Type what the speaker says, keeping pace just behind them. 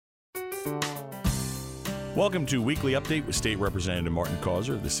Welcome to Weekly Update with State Representative Martin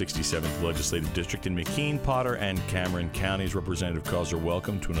Causer of the 67th Legislative District in McKean, Potter, and Cameron Counties. Representative Causer,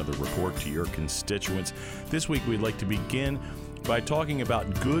 welcome to another report to your constituents. This week we'd like to begin by talking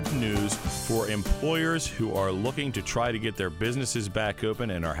about good news for employers who are looking to try to get their businesses back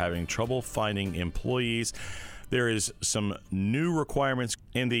open and are having trouble finding employees. There is some new requirements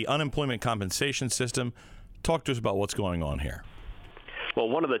in the unemployment compensation system. Talk to us about what's going on here. Well,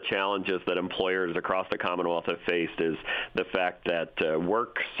 one of the challenges that employers across the Commonwealth have faced is the fact that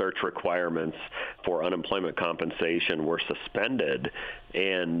work search requirements for unemployment compensation were suspended,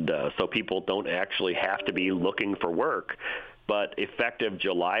 and so people don't actually have to be looking for work. But effective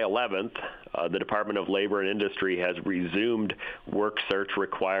July 11th, the Department of Labor and Industry has resumed work search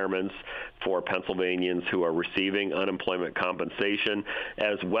requirements for Pennsylvanians who are receiving unemployment compensation,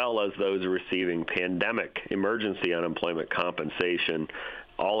 as well as those receiving pandemic emergency unemployment compensation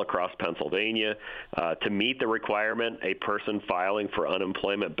all across Pennsylvania. To meet the requirement, a person filing for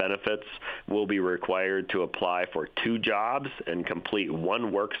unemployment benefits will be required to apply for 2 jobs and complete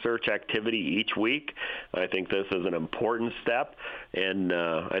 1 work search activity each week. I think this is an important step, and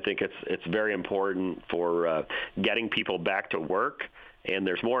I think it's very important for getting people back to work. And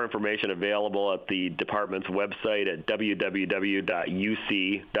there's more information available at the department's website at www.uc.pa.gov.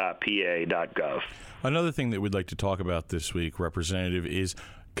 Another thing that we'd like to talk about this week, Representative, is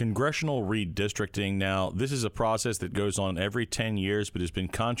congressional redistricting. Now, this is a process that goes on every 10 years, but has been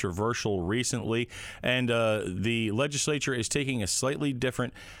controversial recently. And the legislature is taking a slightly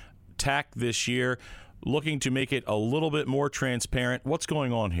different tack this year, looking to make it a little bit more transparent. What's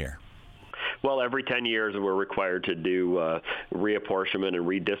going on here? Well, every 10 years we're required to do reapportionment and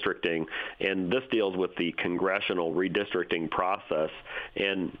redistricting, and this deals with the congressional redistricting process.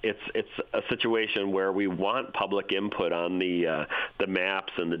 And it's a situation where we want public input on the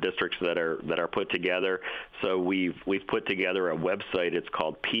maps and the districts that are put together. So we've put together a website. It's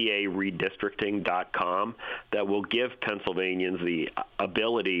called paredistricting.com that will give Pennsylvanians the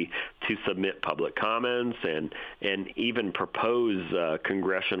ability to submit public comments and even propose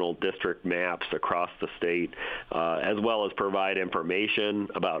congressional district maps across the state, as well as provide information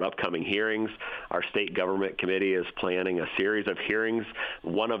about upcoming hearings. Our state government committee is planning a series of hearings,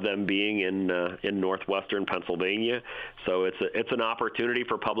 one of them being in northwestern Pennsylvania. So it's an opportunity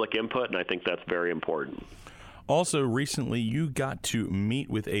for public input, and I think that's very important. Also, recently, you got to meet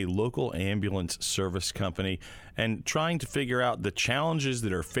with a local ambulance service company and trying to figure out the challenges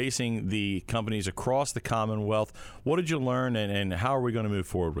that are facing the companies across the Commonwealth. What did you learn, and how are we going to move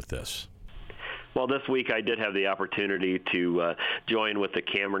forward with this? Well, this week I did have the opportunity to join with the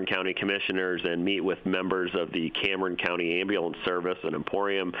Cameron County Commissioners and meet with members of the Cameron County Ambulance Service and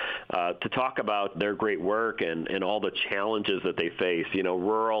Emporium to talk about their great work and all the challenges that they face. You know,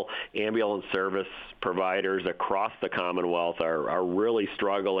 rural ambulance service providers across the Commonwealth are really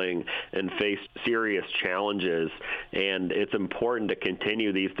struggling and face serious challenges, and it's important to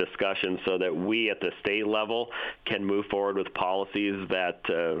continue these discussions so that we at the state level can move forward with policies that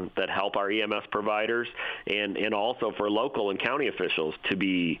help our EMS providers, and also for local and county officials to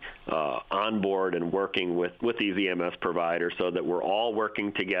be on board and working with these EMS providers so that we're all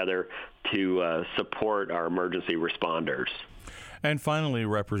working together to support our emergency responders. And finally,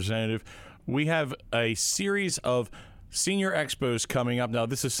 Representative, we have a series of senior expos coming up. Now,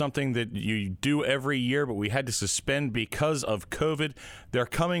 this is something that you do every year, but we had to suspend because of COVID. They're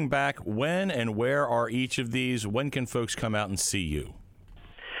coming back. When and where are each of these? When can folks come out and see you?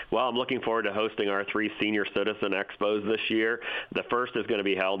 Well, I'm looking forward to hosting our 3 senior citizen expos this year. The first is going to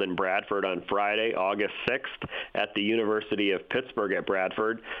be held in Bradford on Friday, August 6th at the University of Pittsburgh at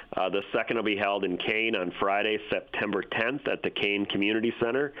Bradford. The second will be held in Kane on Friday, September 10th at the Kane Community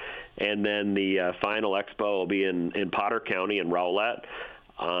Center. And then the final expo will be in Potter County in Rowlett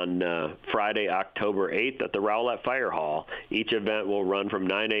on Friday, October 8th at the Rowlett Fire Hall. Each event will run from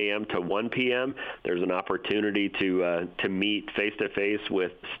 9 a.m. to 1 p.m. There's an opportunity to meet face-to-face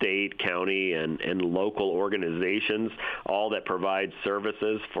with state, county, and local organizations, all that provide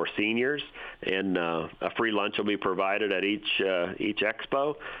services for seniors. And a free lunch will be provided at each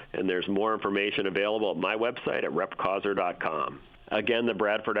expo. And there's more information available at my website at repcauser.com. Again, the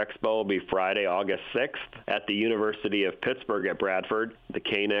Bradford Expo will be Friday, August 6th at the University of Pittsburgh at Bradford. The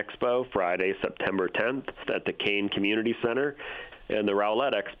Kane Expo, Friday, September 10th at the Kane Community Center. And the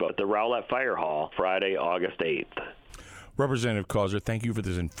Rowlett Expo at the Rowlett Fire Hall, Friday, August 8th. Representative Causer, thank you for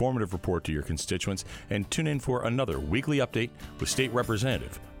this informative report to your constituents. And tune in for another weekly update with State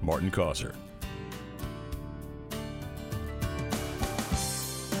Representative Martin Causer.